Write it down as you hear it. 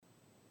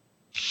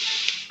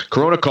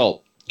Corona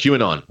cult,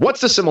 QAnon.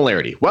 What's the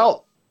similarity?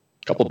 Well,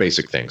 a couple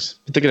basic things.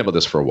 Been thinking about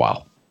this for a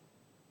while.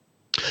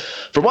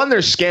 For one,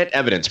 there's scant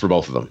evidence for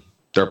both of them.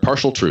 There are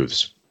partial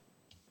truths.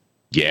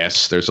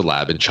 Yes, there's a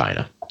lab in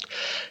China.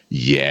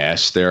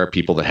 Yes, there are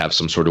people that have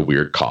some sort of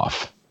weird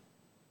cough.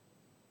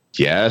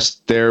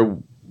 Yes, there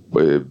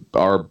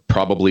are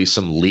probably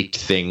some leaked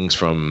things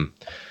from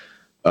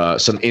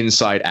some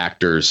inside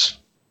actors,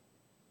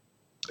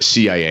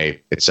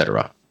 CIA,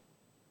 etc.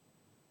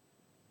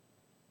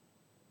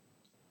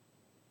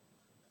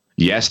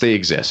 Yes, they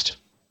exist.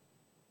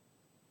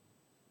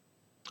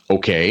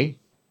 Okay.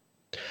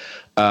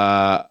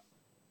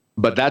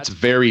 But that's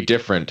very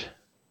different.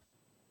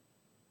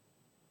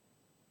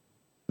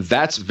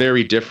 That's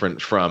very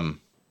different from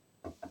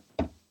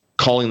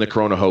calling the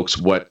corona hoax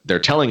what they're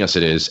telling us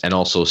it is, and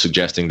also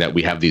suggesting that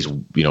we have these,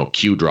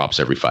 Q drops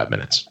every 5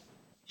 minutes.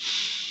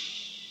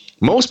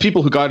 Most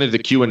people who got into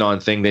the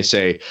QAnon thing, they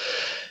say,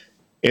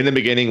 in the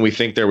beginning, we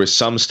think there was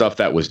some stuff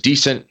that was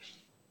decent,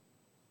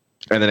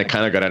 and then it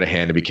kind of got out of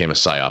hand and became a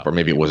psyop, or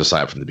maybe it was a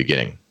psyop from the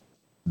beginning.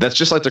 That's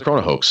just like the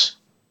corona hoax.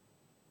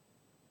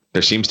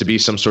 There seems to be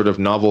some sort of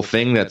novel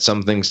thing that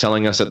something's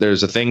telling us that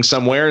there's a thing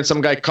somewhere and some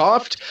guy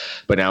coughed,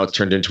 but now it's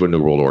turned into a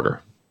new world order.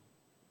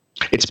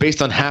 It's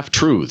based on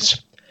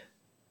half-truths.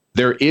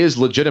 There is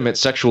legitimate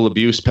sexual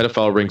abuse,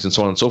 pedophile rings, and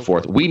so on and so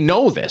forth. We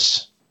know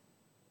this.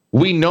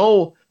 We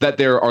know that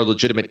there are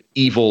legitimate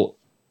evil,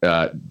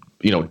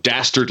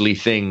 dastardly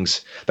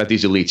things that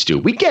these elites do.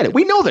 We get it.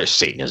 We know there's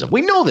Satanism.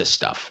 We know this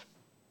stuff.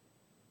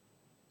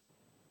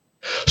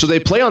 So they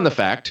play on the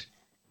fact,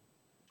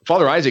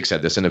 Father Isaac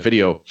said this in a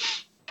video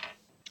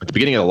at the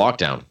beginning of the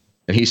lockdown,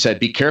 and he said,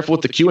 be careful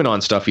with the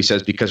QAnon stuff, he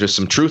says, because there's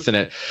some truth in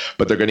it,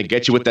 but they're going to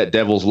get you with that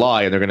devil's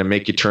lie, and they're going to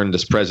make you turn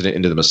this president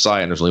into the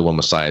Messiah, and there's only one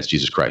Messiah, it's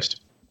Jesus Christ.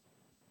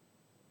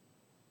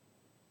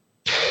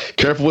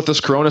 Careful with this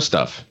corona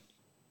stuff.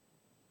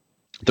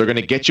 They're going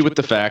to get you with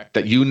the fact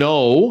that you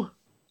know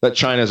that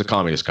China is a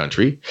communist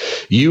country.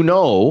 You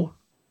know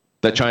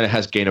that China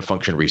has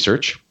gain-of-function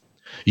research.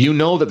 You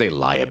know that they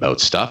lie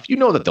about stuff. You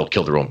know that they'll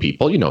kill their own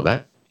people. You know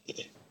that.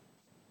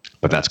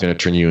 But that's going to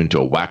turn you into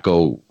a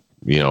wacko,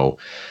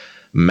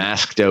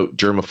 masked out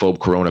germaphobe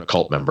corona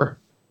cult member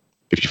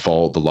if you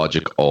follow the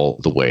logic all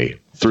the way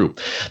through.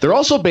 They're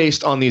also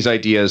based on these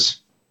ideas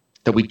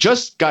that we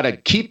just got to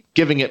keep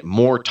giving it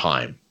more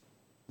time.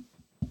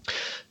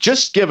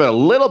 Just give it a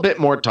little bit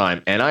more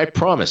time, and I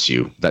promise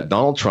you that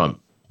Donald Trump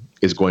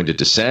is going to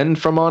descend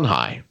from on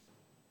high.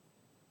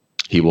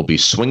 He will be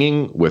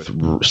swinging with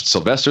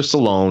Sylvester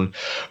Stallone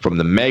from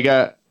the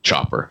mega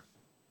chopper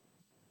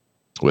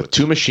with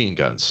 2 machine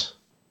guns,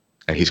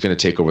 and he's going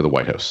to take over the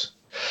White House.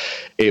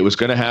 It was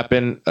going to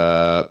happen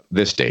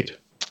this date.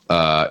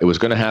 It was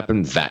going to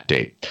happen that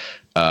date.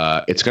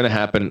 It's going to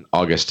happen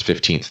August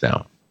 15th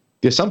now.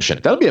 The Assumption.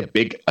 That'll be a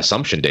big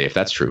Assumption Day if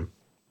that's true,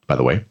 by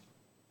the way.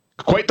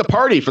 Quite the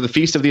party for the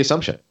Feast of the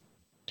Assumption.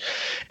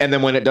 And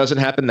then when it doesn't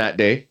happen that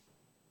day,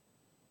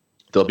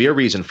 there'll be a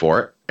reason for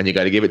it, and you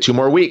got to give it 2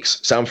 more weeks.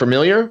 Sound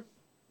familiar?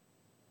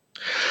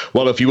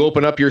 Well, if you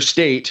open up your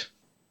state,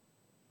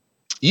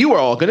 you are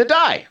all going to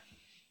die.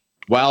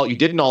 Well, you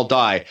didn't all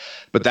die,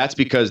 but that's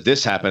because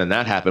this happened and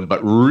that happened.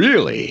 But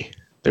really,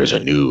 there's a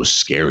new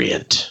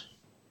scariant.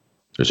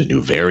 There's a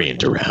new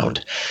variant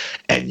around,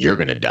 and you're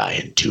going to die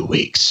in 2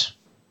 weeks.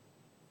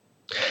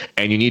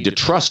 And you need to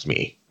trust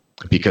me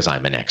because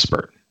I'm an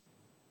expert.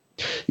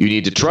 You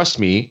need to trust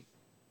me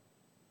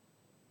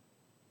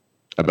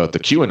about the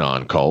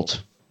QAnon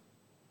cult.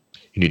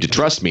 You need to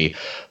trust me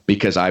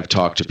because I've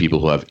talked to people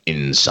who have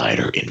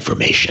insider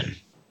information.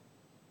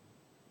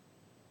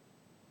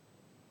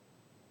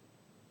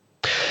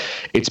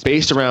 It's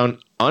based around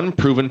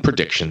unproven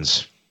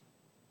predictions,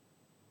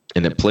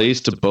 and it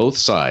plays to both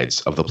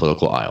sides of the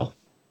political aisle.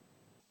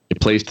 It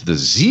plays to the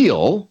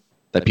zeal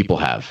that people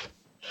have.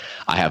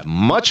 I have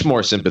much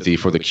more sympathy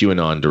for the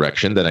QAnon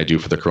direction than I do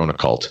for the Corona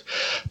cult,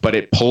 but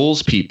it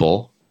pulls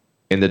people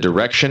in the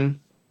direction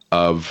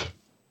of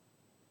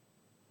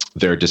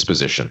their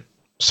disposition.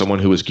 Someone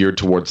who is geared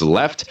towards the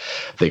left,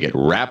 they get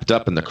wrapped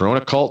up in the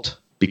Corona cult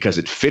because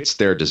it fits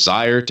their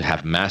desire to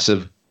have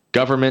massive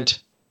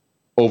government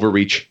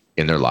overreach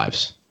in their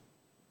lives.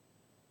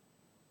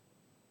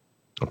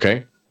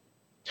 Okay?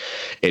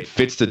 It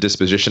fits the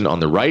disposition on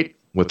the right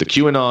with the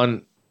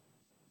QAnon,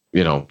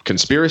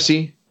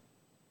 conspiracy,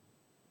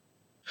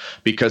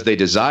 because they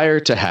desire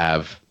to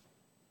have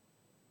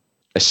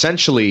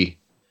essentially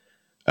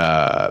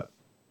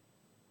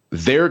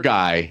their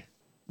guy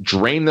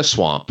drain the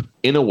swamp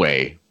in a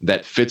way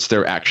that fits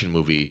their action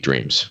movie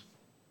dreams.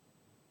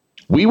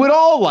 We would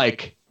all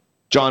like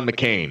John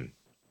McCain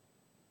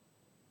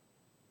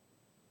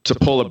to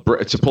pull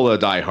a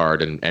Die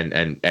Hard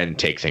and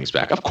take things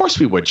back. Of course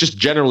we would. Just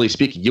generally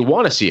speaking, you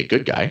want to see a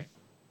good guy.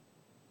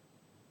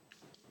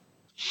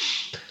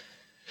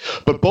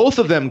 But both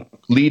of them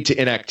lead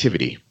to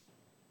inactivity.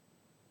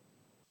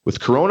 With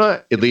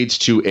Corona, it leads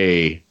to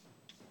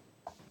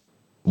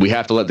we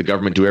have to let the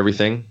government do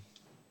everything.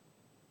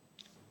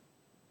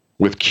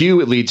 With Q,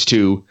 it leads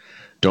to,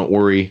 don't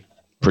worry,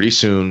 pretty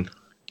soon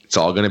It's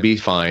all going to be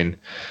fine.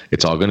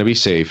 It's all going to be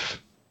safe.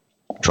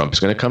 Trump's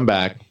going to come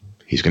back.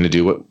 He's going to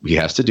do what he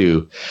has to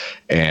do.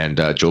 And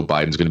Joe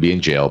Biden's going to be in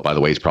jail. By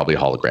the way, he's probably a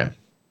hologram.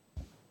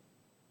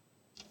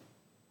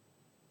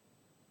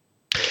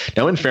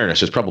 Now, in fairness,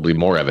 there's probably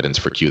more evidence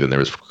for Q than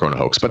there is for Corona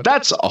hoax, but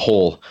that's a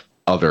whole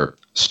other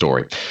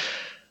story.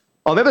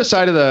 On the other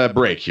side of the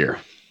break here,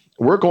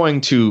 we're going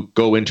to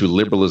go into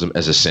liberalism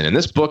as a sin. And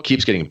this book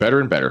keeps getting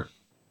better and better.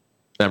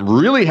 And I'm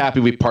really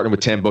happy we partnered with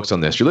 10 Books on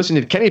this. You're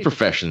listening to Kennedy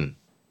Profession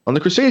on the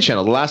Crusade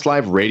Channel, the last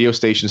live radio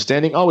station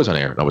standing, always on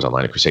air and always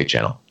online at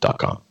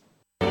crusadechannel.com.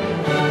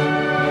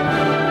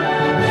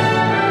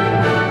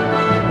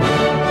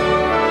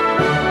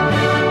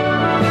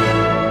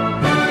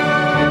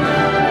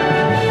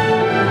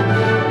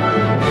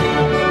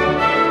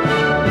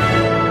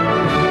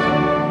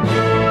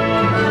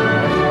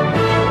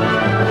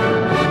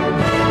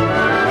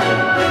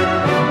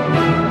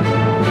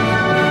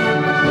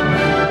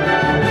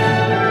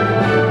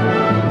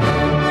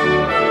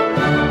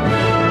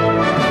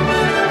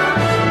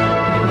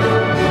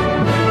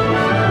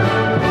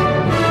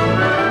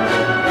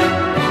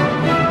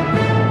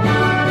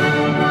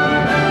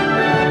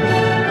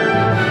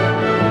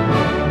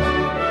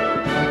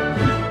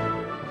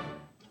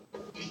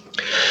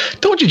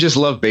 You just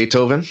love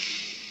Beethoven?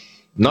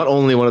 Not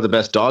only one of the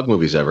best dog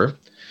movies ever.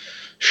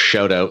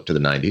 Shout out to the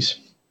 90s.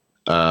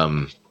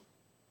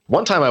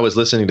 One time I was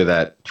listening to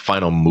that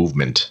final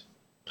movement,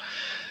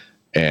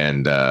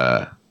 and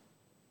I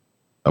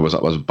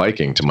was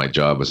biking to my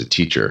job as a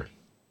teacher.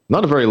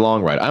 Not a very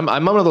long ride.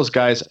 I'm one of those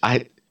guys.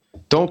 I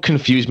don't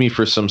confuse me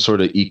for some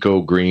sort of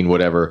eco green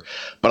whatever,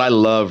 but I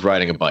love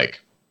riding a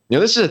bike. You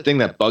know, this is a thing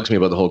that bugs me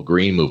about the whole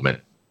green movement.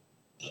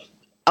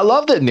 I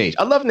love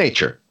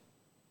nature.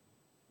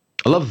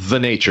 I love the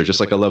nature, just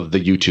like I love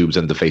the YouTubes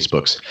and the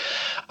Facebooks.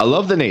 I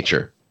love the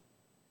nature.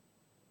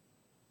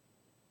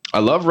 I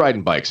love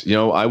riding bikes. You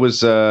know, I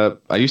got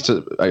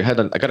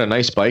a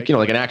nice bike, you know,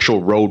 like an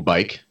actual road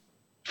bike.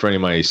 For any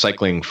of my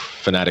cycling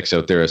fanatics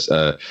out there, it's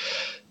a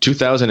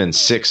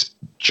 2006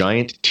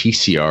 Giant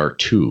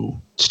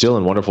TCR2, still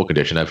in wonderful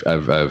condition.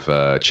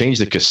 I've changed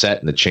the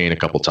cassette and the chain a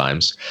couple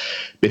times.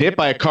 Been hit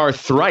by a car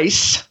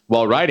thrice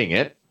while riding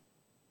it.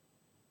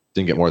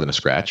 Didn't get more than a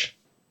scratch.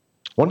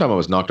 One time I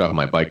was knocked off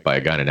my bike by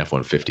a guy in an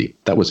F-150.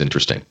 That was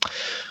interesting.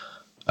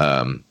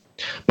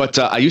 But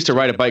I used to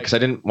ride a bike because I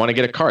didn't want to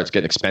get a car. It's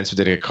getting expensive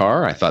to get a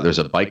car. I thought there's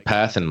a bike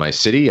path in my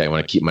city. I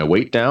want to keep my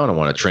weight down. I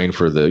want to train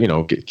for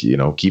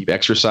the, keep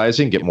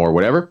exercising, get more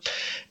whatever.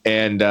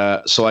 And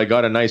so I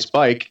got a nice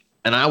bike,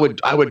 and I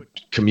would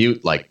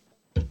commute like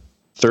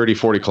 30,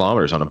 40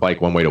 kilometers on a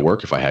bike one way to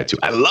work if I had to.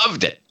 I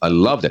loved it. I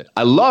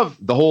love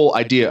the whole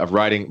idea of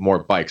riding more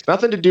bikes.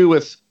 Nothing to do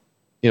with,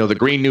 the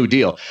Green New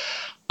Deal.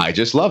 I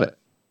just love it.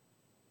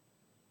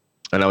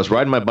 And I was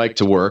riding my bike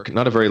to work,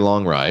 not a very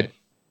long ride,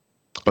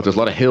 but there's a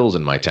lot of hills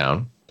in my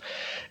town.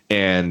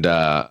 And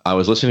I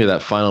was listening to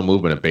that final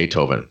movement of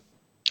Beethoven.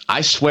 I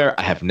swear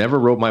I have never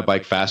rode my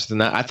bike faster than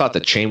that. I thought the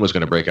chain was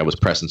going to break. I was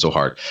pressing so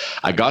hard.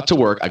 I got to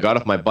work. I got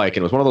off my bike,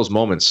 and it was one of those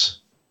moments,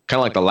 kind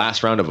of like the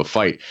last round of a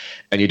fight,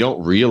 and you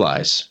don't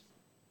realize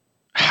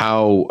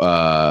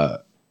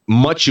how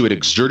much you had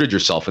exerted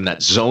yourself in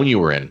that zone you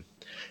were in.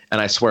 And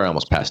I swear I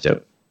almost passed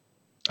out.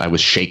 I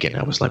was shaking.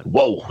 I was like,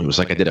 whoa. It was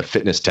like I did a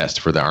fitness test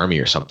for the army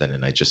or something.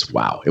 And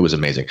wow, it was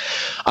amazing.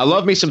 I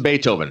love me some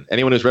Beethoven.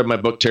 Anyone who's read my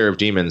book, Terror of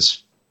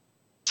Demons,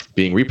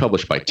 being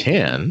republished by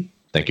Tan,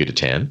 thank you to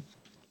Tan.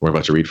 We're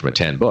about to read from a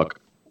Tan book.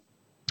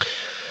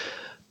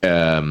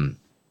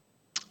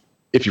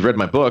 If you've read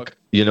my book,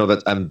 you know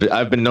that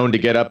I've been known to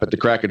get up at the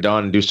crack of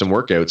dawn and do some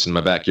workouts in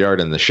my backyard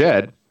in the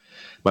shed.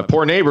 My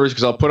poor neighbors,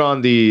 because I'll put on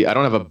I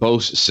don't have a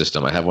Bose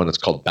system. I have one that's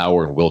called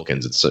Bauer and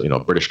Wilkins. It's a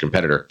British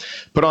competitor.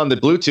 Put on the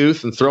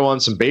Bluetooth and throw on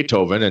some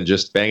Beethoven and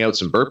just bang out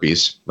some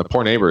burpees. My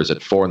poor neighbors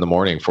at 4 a.m,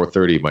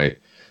 4:30,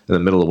 in the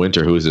middle of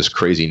winter, who is this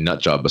crazy nut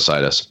job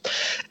beside us.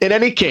 In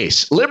any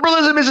case,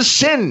 liberalism is a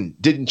sin,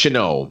 didn't you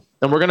know?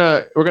 And we're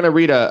gonna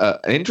read an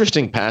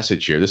interesting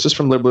passage here. This is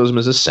from Liberalism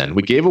is a Sin.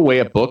 We gave away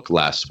a book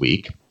last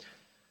week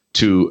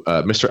to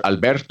Mr.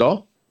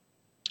 Alberto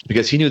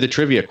because he knew the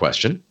trivia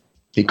question.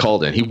 He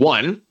called in. He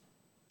won.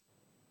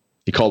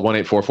 He called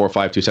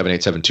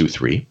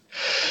 1-844-527-8723. You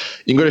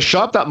can go to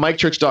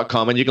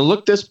shop.mikechurch.com and you can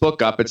look this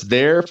book up. It's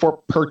there for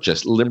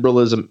purchase.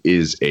 Liberalism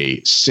is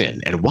a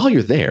Sin. And while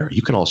you're there,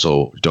 you can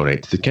also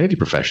donate to the Kennedy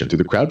Profession through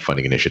the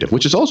crowdfunding initiative,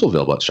 which is also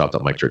available at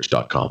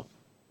shop.mikechurch.com.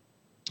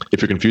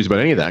 If you're confused about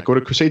any of that, go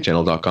to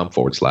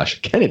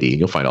crusadechannel.com/Kennedy and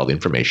you'll find all the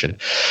information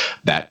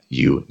that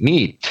you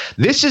need.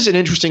 This is an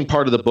interesting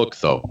part of the book,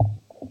 though.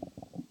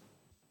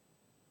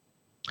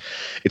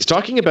 It's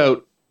talking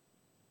about,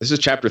 this is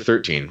chapter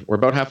 13. We're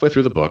about halfway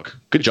through the book.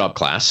 Good job,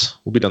 class.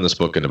 We'll be done this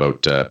book in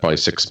about probably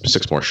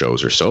six more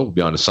shows or so. We'll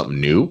be on to something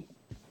new.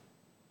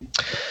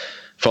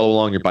 Follow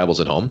along your Bibles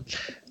at home.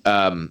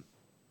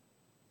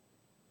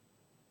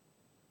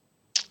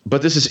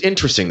 But this is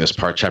interesting, this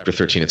part, chapter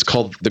 13. It's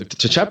called, the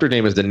chapter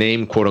name is the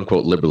name, quote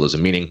unquote,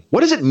 liberalism, meaning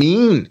what does it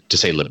mean to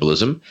say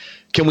liberalism?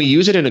 Can we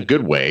use it in a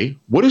good way?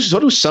 What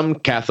do some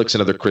Catholics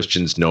and other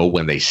Christians know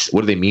what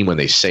do they mean when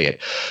they say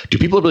it? Do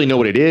people really know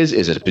what it is?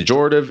 Is it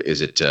pejorative?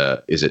 Is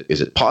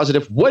it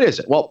positive? What is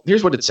it? Well,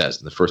 here's what it says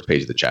in the first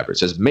page of the chapter. It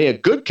says, may a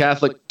good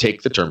Catholic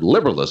take the term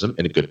liberalism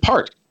in a good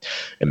part,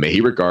 and may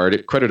he regard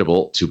it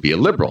creditable to be a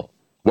liberal.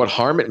 What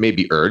harm it may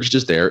be urged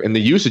is there in the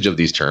usage of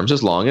these terms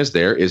as long as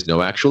there is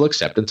no actual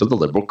acceptance of the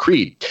liberal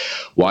creed.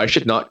 Why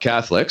should not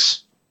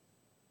Catholics,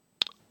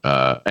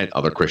 and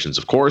other Christians,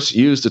 of course,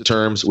 use the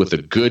terms with a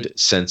good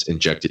sense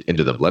injected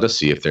into them? Let us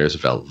see if there's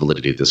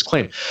validity to this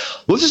claim.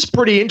 Well, this is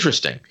pretty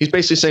interesting. He's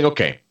basically saying,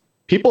 okay,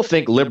 people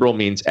think liberal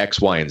means X,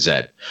 Y, and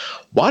Z.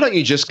 Why don't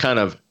you just kind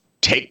of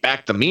take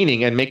back the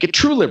meaning and make it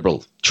true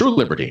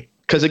liberty?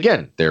 Because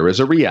again, there is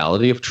a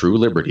reality of true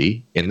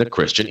liberty in the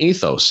Christian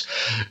ethos.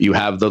 You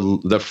have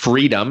the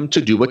freedom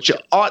to do what you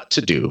ought to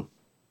do.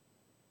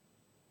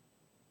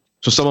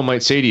 So someone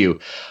might say to you,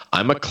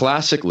 I'm a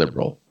classic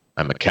liberal.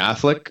 I'm a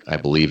Catholic. I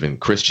believe in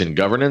Christian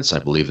governance. I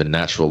believe in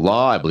natural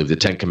law. I believe the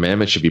Ten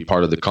Commandments should be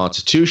part of the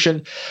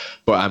Constitution.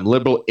 But I'm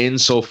liberal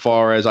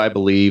insofar as I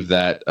believe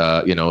that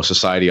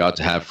society ought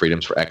to have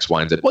freedoms for X,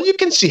 Y, and Z. Well, you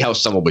can see how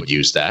someone would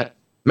use that.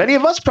 Many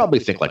of us probably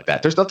think like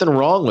that. There's nothing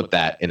wrong with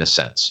that in a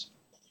sense.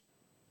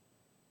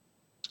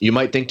 You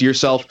might think to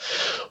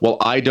yourself, well,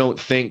 I don't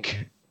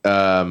think,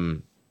 I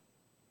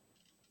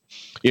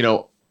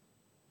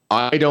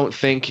don't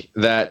think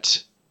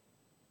that,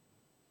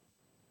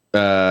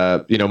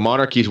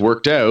 monarchy's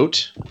worked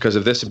out because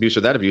of this abuse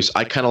or that abuse.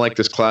 I kind of like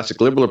this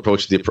classic liberal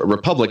approach to the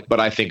republic, but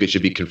I think it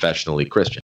should be confessionally Christian.